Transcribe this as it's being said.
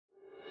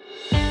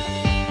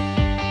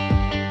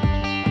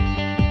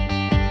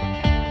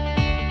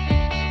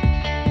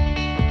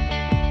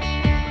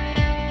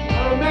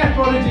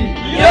Prodigy!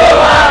 You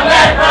are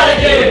Math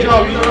Prodigy! Good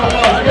job, you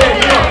are good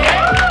job.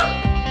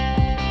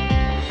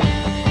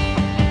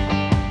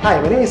 Hi,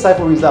 my name is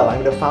Saiful Rizal.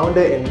 I'm the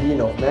founder and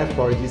dean of Math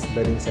Prodigy's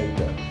Learning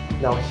Center.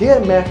 Now here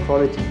at Math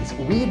Prodigies,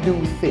 we do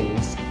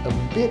things a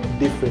bit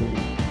differently.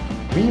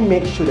 We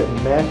make sure that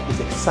math is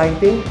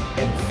exciting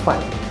and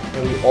fun,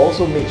 and we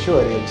also make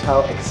sure that your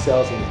child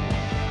excels in it.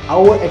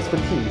 Our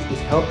expertise is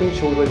helping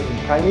children in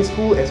primary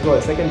school as well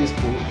as secondary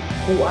school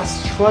who are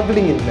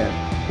struggling in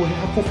math,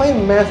 who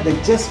find math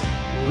that just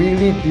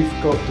really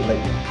difficult to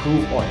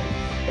improve on.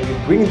 And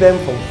we bring them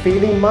from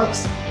failing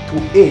marks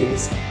to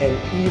A's and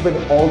even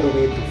all the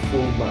way to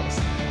full marks.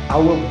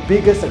 Our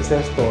biggest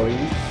success story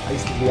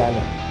is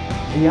Liana.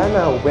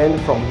 Liana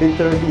went from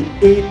literally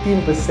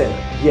 18%,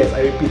 yes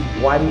I repeat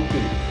 1-8,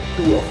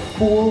 to a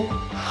full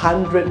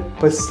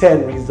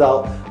 100%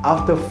 result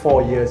after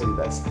 4 years with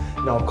us.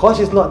 Now of course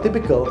she's not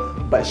typical,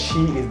 but she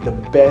is the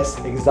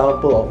best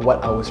example of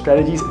what our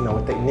strategies and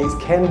our techniques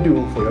can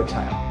do for your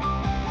child.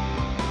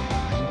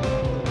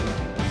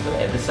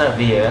 At the start of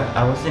the year,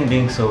 I wasn't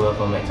doing so well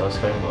for maths. I was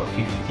scoring about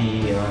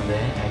 50 around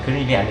there. I couldn't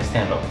really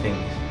understand a lot of things.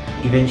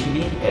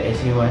 Eventually, at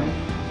SA1,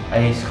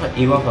 I scored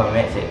A1 for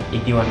maths at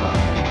 81 marks.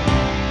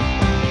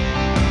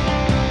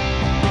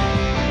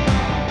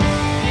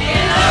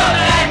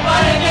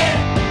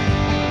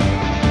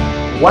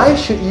 Why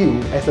should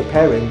you, as a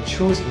parent,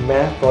 choose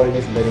Math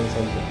Prodigy's Learning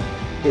Center?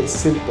 It's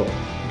simple.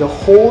 The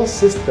whole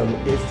system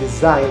is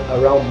designed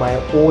around my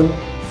own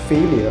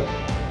failure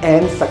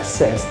and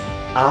success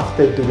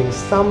after doing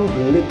some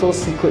little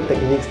secret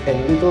techniques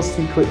and little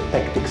secret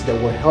tactics that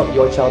will help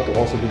your child to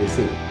also do the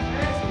same.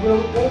 Math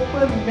will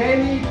open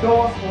many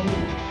doors for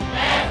me.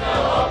 Math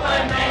will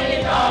open many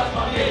doors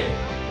for me.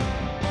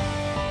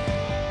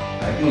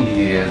 I think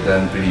he has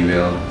done pretty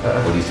well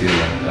for this year.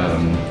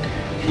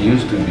 He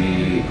used to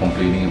be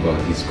complaining about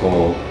his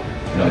score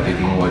not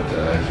getting what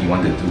he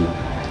wanted to,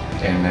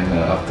 and then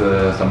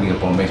after stumbling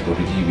upon Math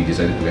Prodigy, we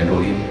decided to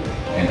enroll him,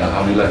 and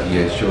Alhamdulillah he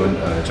has shown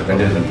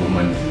tremendous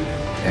improvement.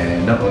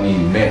 And not only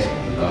in maths,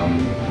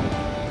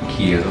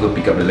 he has also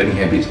picked up the learning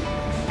habits,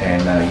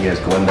 and he has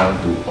gone down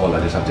to all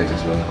other subjects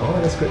as well. Oh,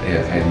 that's good.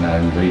 Yeah, and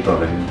I'm very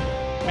proud of him.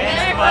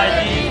 Math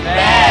Prodigy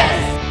best!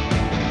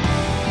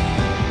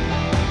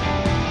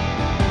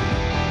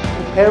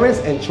 When parents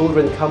and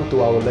children come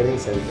to our learning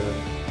center,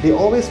 they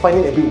always find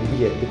it a bit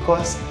weird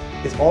because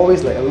it's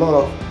always a lot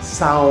of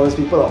sounds,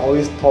 people are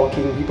always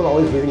talking, people are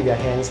always raising their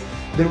hands.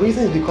 The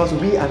reason is because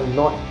we are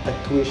not a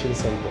tuition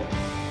center.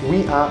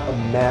 We are a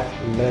math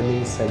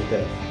learning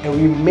center, and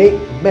we make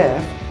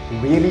math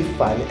really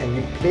fun and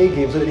we play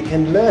games so that they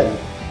can learn.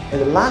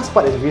 And the last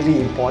part is really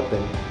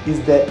important,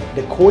 is that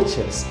the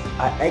coaches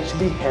are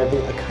actually having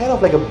a kind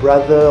of like a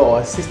brother or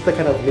a sister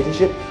kind of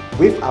relationship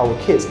with our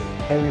kids,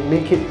 and we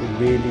make it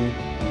really,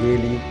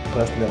 really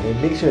personal. We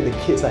make sure that the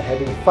kids are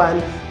having fun,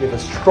 we have a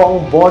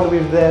strong bond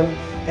with them,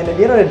 and at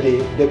the end of the day,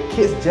 the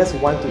kids just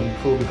want to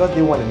improve because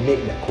they want to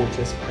make their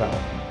coaches proud.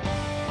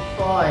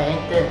 Before I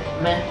entered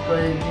Math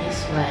Prodigies,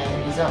 my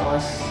result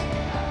was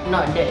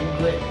not that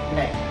good.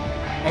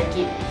 I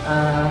keep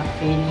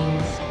failing.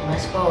 My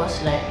score was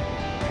 30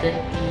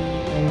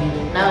 and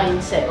below. Now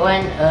in Set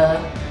 1,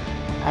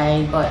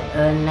 I got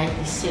a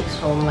 96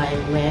 for my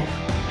math.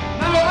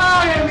 Now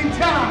I am in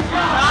charge!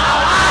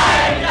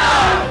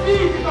 I'll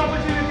seize this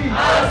opportunity!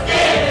 I'll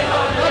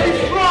be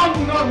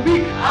strong, not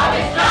weak!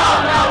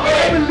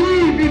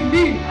 Believe in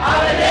me!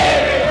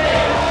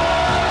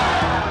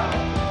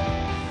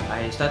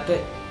 I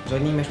started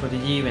joining Math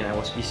Prodigy when I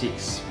was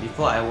P6.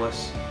 Before I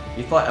was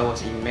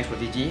in Math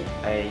Prodigy,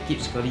 I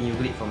keep scoring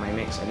Euclid for my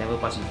maths. I never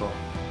passed before.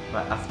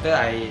 But after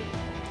I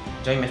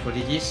joined Math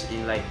Prodigies,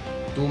 in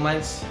 2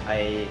 months,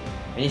 I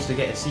managed to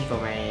get a C for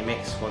my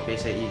maths for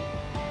PSLE.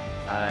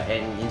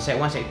 And in Set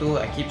 1, Set 2,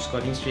 I keep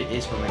scoring straight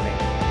A's for my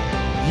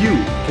maths.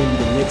 You can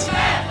be the next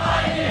Math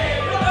Prodigy!